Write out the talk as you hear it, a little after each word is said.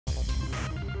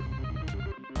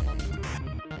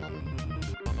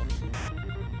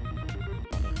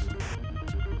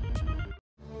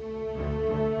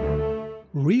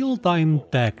Real-time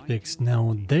tactics.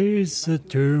 Now there's a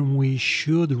term we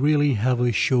should really have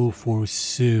a show for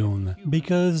soon,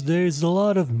 because there's a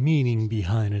lot of meaning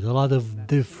behind it, a lot of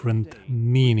different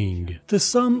meaning. To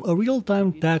some, a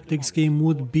real-time tactics game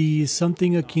would be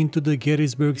something akin to the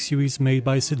Gettysburg series made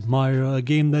by Sid Meier, a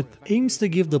game that aims to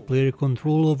give the player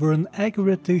control over an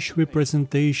accurate-ish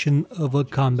representation of a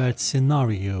combat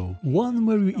scenario. One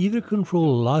where you either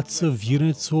control lots of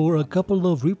units or a couple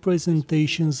of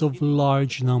representations of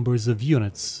large numbers of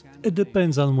units. It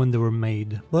depends on when they were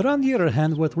made. But on the other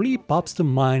hand, what really pops to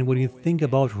mind when you think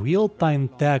about real-time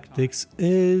tactics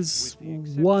is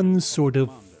one sort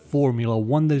of formula,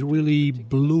 one that really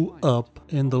blew up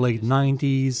in the late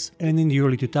 90s and in the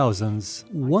early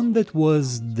 2000s. One that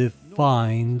was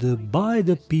defined by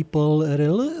the people at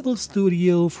a little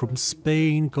studio from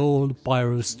Spain called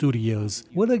Pyro Studios,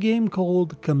 with a game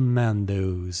called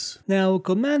Commandos. Now,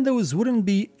 Commandos wouldn't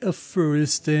be a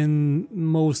first in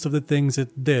most of the things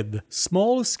it did.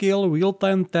 Small-scale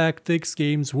real-time tactics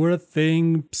games were a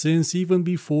thing since even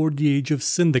before the age of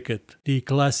Syndicate, the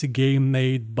classic game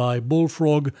made by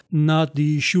Bullfrog, not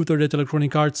the shooter that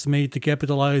Electronic Arts made to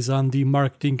capitalize on the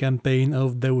marketing campaign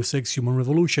of Deus Ex Human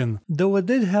Revolution, though it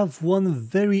did have one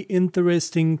very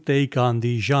interesting take on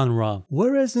the genre.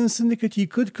 Whereas in Syndicate you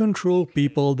could control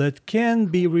people that can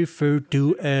be referred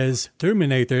to as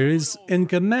Terminators, in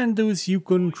Commandos you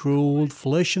controlled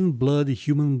flesh and blood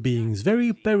human beings,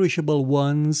 very perishable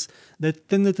ones that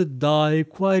tended to die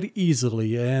quite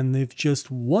easily, and if just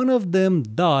one of them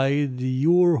died,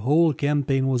 your whole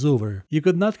campaign was over. You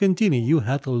could not continue, you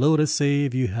had to load a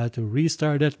save, you had to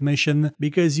restart that mission,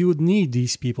 because you would need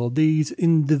these people, these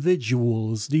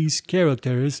individuals, these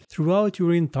characters, throughout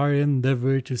your entire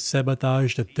endeavor to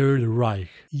sabotage the Third Reich.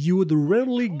 You would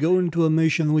rarely go into a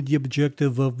mission with the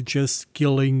objective of just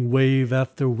killing wave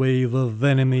after wave of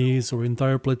enemies or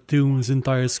entire platoons,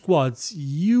 entire squads.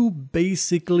 You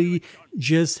basically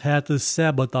just had to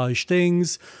sabotage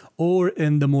things, or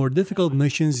in the more difficult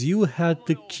missions you had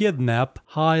to kidnap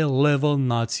high-level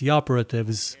Nazi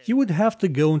operatives. You would have to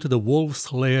go into the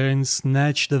wolf's lair and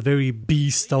snatch the very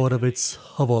beast out of its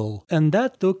hovel. And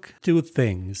that took two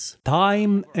things: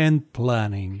 time and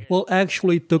planning. Well,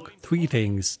 actually it took three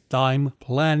things: time,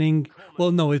 planning,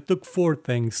 well no, it took four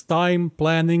things: time,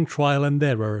 planning, trial and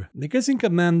error. Because in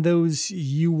Commandos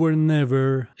you were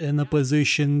never in a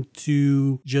position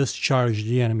to just charge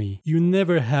the enemy. You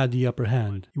never had the upper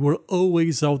hand. You were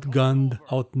always outgunned,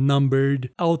 outnumbered,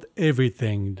 out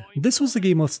everything. This was a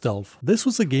game of stealth. This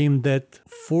was a game that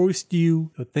forced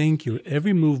you to think your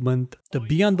every movement, to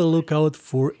be on the lookout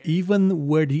for even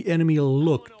where the enemy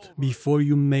looked before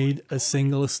you made a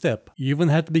single step. You even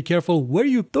had to be careful where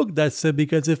you took that step,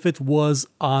 because if it was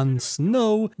on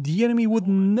snow, the enemy would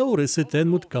notice it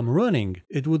and would come running.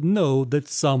 It would know that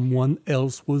someone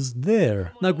else was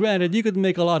there. Now granted, you could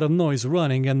make a lot of noise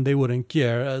running and they wouldn't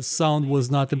care. Sound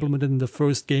was not implemented in the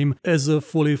first game as a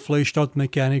fully fleshed out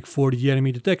mechanic for the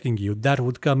enemy detecting you. That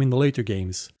would come in the later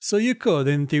games. So you could,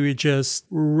 in theory, just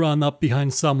run up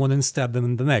behind someone and stab them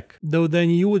in the neck. Though then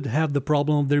you would have the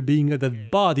problem of there being a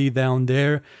dead body down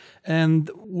there, and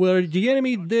where the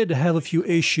enemy did have a few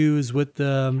issues with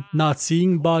not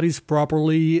seeing bodies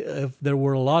properly, if there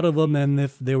were a lot of them and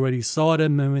if they already saw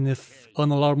them, I mean if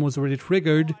an alarm was already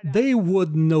triggered, they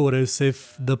would notice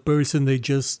if the person they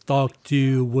just talked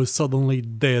to was suddenly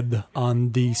dead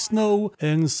on the snow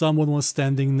and someone was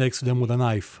standing next to them with a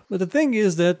knife. But the thing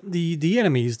is that the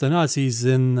enemies, the Nazis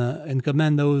in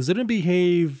Commandos, didn't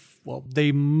behave, well,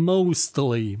 they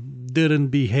mostly didn't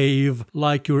behave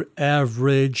like your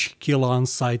average kill on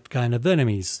sight kind of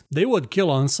enemies. They would kill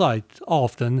on sight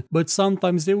often, but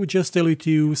sometimes they would just tell you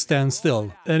to stand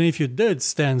still. And if you did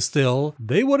stand still,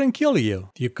 they wouldn't kill you.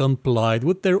 You complied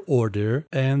with their order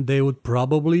and they would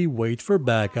probably wait for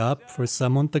backup, for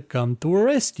someone to come to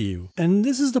arrest you. And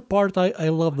this is the part I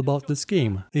loved about this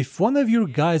game. If one of your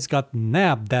guys got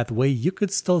nabbed that way, you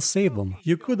could still save them.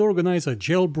 You could organize a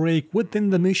jailbreak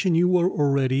within the mission you were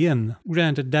already in.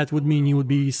 Granted, that would mean you would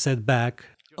be set back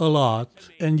a lot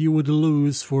and you would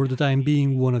lose for the time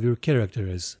being one of your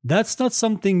characters. That's not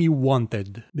something you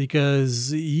wanted,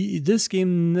 because this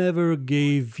game never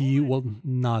gave you, well,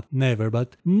 not never,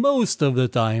 but most of the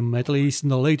time, at least in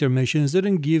the later missions,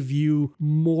 didn't give you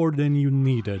more than you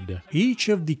needed. Each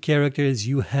of the characters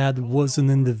you had was an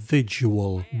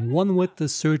individual, one with a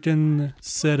certain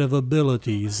set of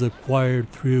abilities acquired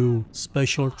through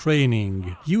special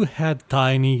training. You had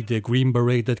Tiny, the Green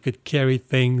Beret that could carry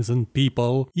things and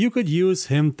people, vehicle. You could use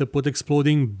him to put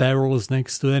exploding barrels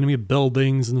next to enemy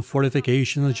buildings and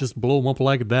fortifications and just blow them up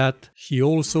like that. He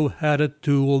also had a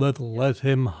tool that let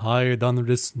him hide under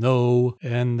the snow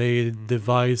and a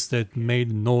device that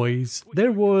made noise.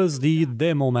 There was the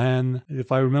demo man,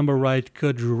 if I remember right,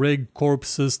 could rig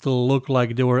corpses to look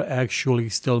like they were actually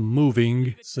still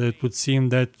moving, so it would seem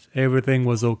that everything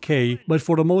was okay, but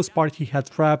for the most part he had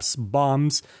traps,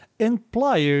 bombs, and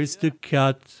pliers to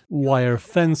cut wire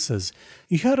fences.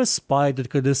 You had a spy that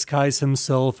could disguise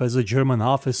himself as a German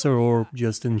officer or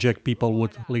just inject people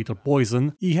with lethal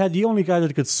poison. He had the only guy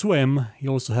that could swim. He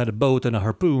also had a boat and a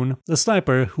harpoon. The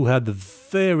sniper who had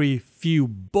very few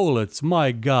bullets,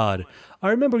 my god. I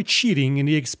remember cheating in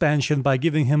the expansion by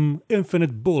giving him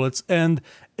infinite bullets and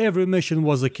every mission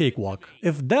was a cakewalk.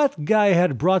 If that guy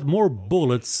had brought more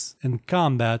bullets in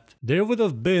combat, there would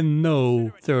have been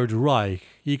no Third Reich.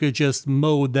 He could just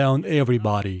mow down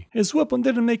everybody. His weapon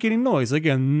didn't make any noise.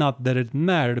 Again, not that it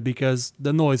mattered because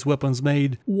the noise weapons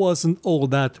made wasn't all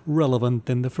that relevant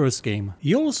in the first game.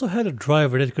 He also had a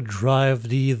driver that could drive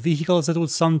the vehicles that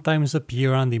would sometimes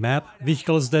appear on the map.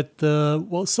 Vehicles that,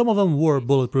 well, some of them were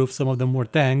bulletproof, some of them were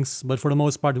tanks, but for the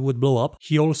most part it would blow up.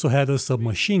 He also had a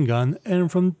submachine gun, and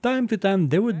from time to time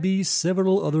there would be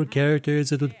several other characters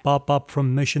that would pop up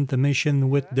from mission to mission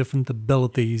with different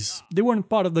abilities. They weren't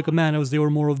part of the Commandos, they were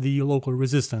more of the local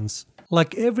resistance.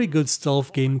 Like every good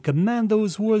stealth game,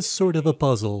 Commandos was sort of a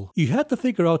puzzle. You had to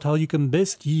figure out how you can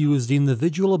best use the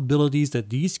individual abilities that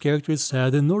these characters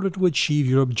had in order to achieve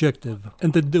your objective,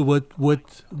 and to do it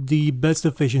with the best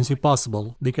efficiency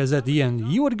possible, because at the end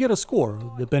you would get a score,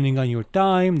 depending on your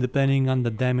time, depending on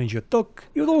the damage you took.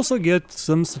 You'd also get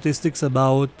some statistics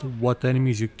about what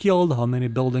enemies you killed, how many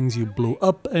buildings you blew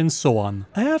up, and so on.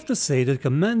 I have to say that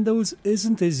Commandos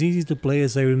isn't as easy to play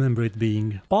as I remember it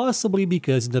being, possibly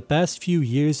because in the past few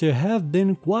years there have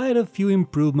been quite a few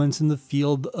improvements in the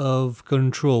field of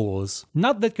controls.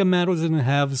 Not that Commandos didn't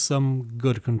have some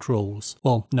good controls.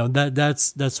 Well, no,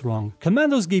 that's wrong.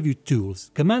 Commandos gave you tools.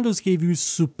 Commandos gave you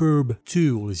superb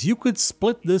tools. You could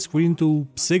split the screen into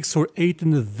 6 or 8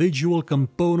 individual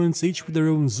components, each with their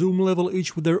own zoom level,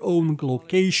 each with their own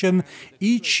location,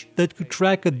 each that could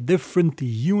track a different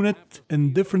unit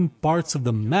in different parts of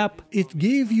the map. It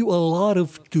gave you a lot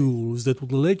of tools that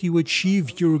would let you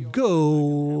achieve your goal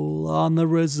on a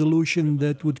resolution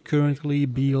that would currently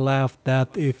be laughed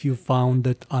at if you found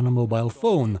it on a mobile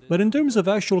phone. But in terms of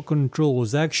actual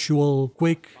controls, actual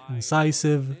quick,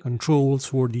 incisive controls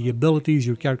for the abilities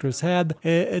your characters had,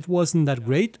 it wasn't that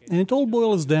great, and it all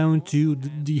boils down to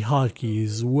the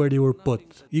hotkeys, where they were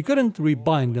put. You couldn't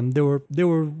rebind them, they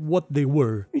were what they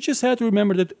were. You just had to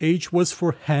remember that H was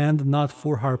for hand, not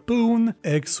for harpoon,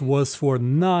 X was for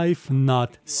knife,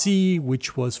 not C,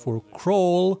 which was for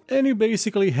crawl, and you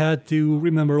basically had to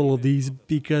remember all of these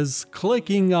because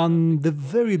clicking on the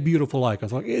very beautiful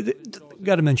icons,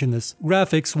 gotta mention this.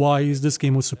 Graphics wise, this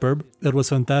game was superb. It was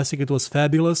fantastic, it was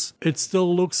fabulous. It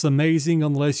still looks amazing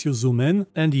unless you zoom in.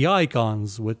 And the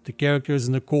icons with the characters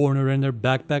in the corner and their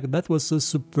backpack, that was a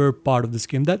superb part of this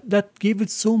game. That gave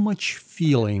it so much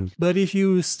feeling. But if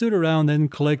you stood around and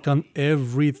clicked on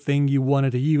everything you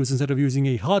wanted to use instead of using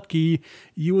a hotkey,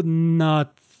 you would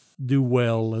not do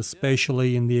well,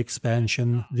 especially in the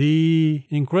expansion. The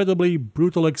incredibly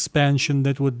brutal expansion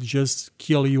that would just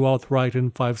kill you outright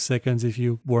in 5 seconds if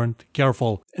you weren't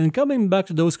careful. And coming back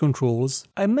to those controls,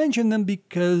 I mention them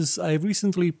because I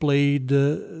recently played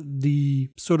the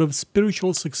sort of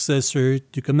spiritual successor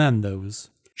to Commandos,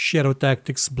 Shadow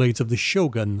Tactics Blades of the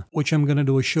Shogun, which I'm gonna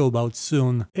do a show about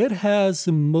soon. It has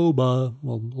MOBA,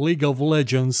 well, League of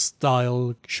Legends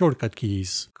style shortcut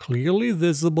keys. Clearly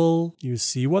visible, you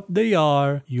see what they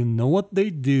are, you know what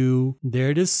they do,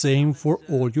 they're the same for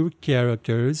all your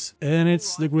characters, and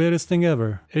it's the greatest thing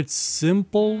ever. It's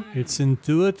simple, it's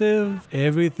intuitive,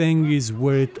 everything is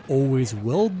where it always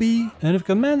will be, and if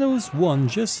Commandos 1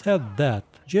 just had that,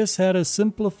 just had a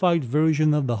simplified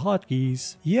version of the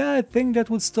hotkeys, yeah, I think that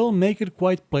would still make it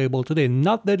quite playable today.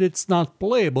 Not that it's not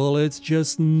playable, it's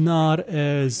just not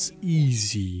as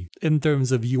easy in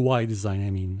terms of UI design,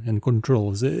 I mean, and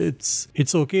controls. It's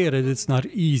okay that it's not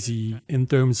easy in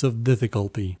terms of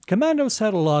difficulty. Commandos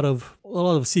had a lot of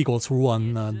sequels for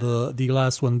one, the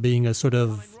last one being a sort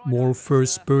of more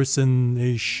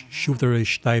first-person-ish,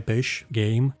 shooter-ish type-ish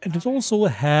game. And it also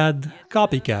had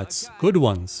copycats, good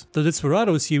ones. The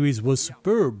Desperado series was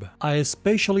superb. I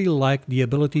especially liked the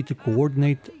ability to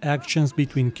coordinate actions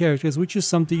between characters, which is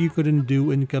something you couldn't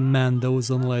do in Commandos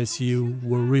unless you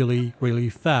were really, really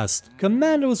fast.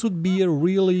 Commandos would be a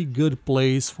really good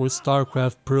place for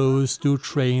StarCraft pros to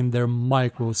train their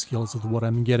micro skills, is what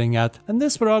I'm getting at. And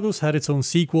Desperados had its its own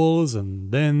sequels,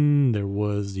 and then there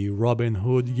was the Robin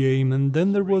Hood game, and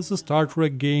then there was the Star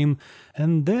Trek game,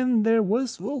 and then there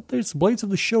was, well, there's Blades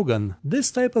of the Shogun.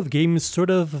 This type of game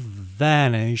sort of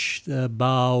vanished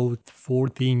about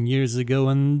 14 years ago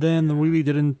and then really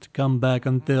didn't come back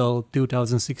until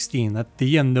 2016, at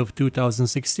the end of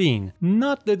 2016.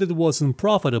 Not that it wasn't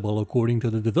profitable. According to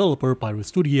the developer Pyro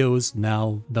Studios,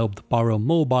 now dubbed Pyro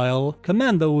Mobile,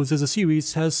 Commandos as a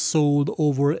series has sold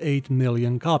over 8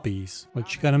 million copies.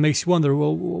 Which kinda makes you wonder,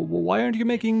 well, why aren't you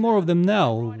making more of them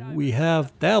now? We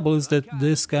have tablets that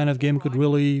this kind of game could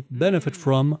really benefit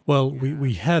from. Well,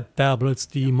 we had tablets,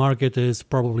 the market is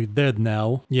probably dead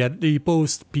now. Yet the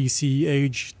post-PC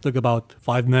age took about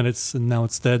 5 minutes and now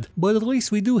it's dead. But at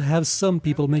least we do have some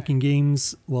people making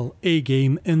games, well, a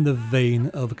game in the vein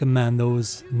of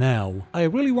Commandos now. I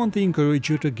really want to encourage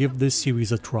you to give this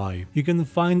series a try. You can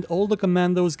find all the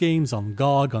Commandos games on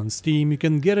GOG, on Steam. You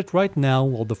can get it right now,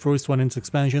 well, the first one in its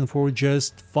expansion for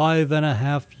just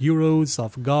 €5.50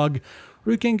 off GOG,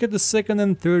 or you can get the second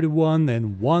and third one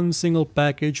in one single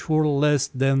package for less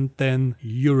than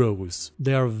 €10.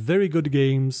 They are very good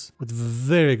games with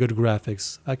very good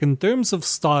graphics. Like in terms of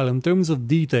style, in terms of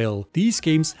detail, these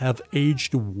games have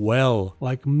aged well,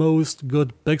 like most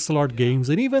good pixel art games,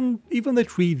 and even the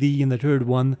 3D in the third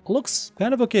one looks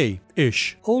kind of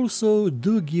okay-ish. Also,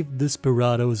 do give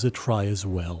Desperados a try as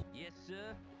well.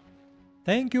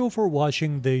 Thank you for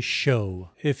watching this show.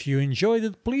 If you enjoyed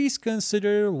it, please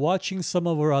consider watching some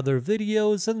of our other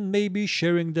videos and maybe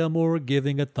sharing them or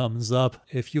giving a thumbs up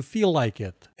if you feel like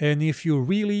it. And if you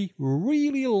really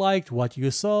liked what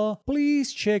you saw,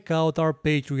 please check out our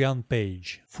Patreon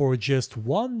page. For just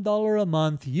 $1 a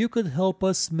month, you could help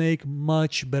us make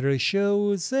much better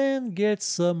shows and get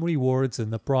some rewards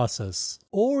in the process.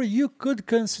 Or you could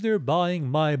consider buying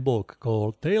my book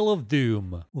called Tale of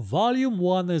Doom. Volume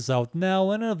 1 is out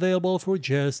now and available for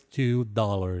just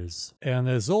 $2. And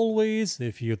as always,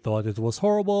 if you thought it was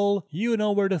horrible, you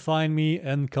know where to find me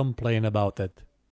and complain about it.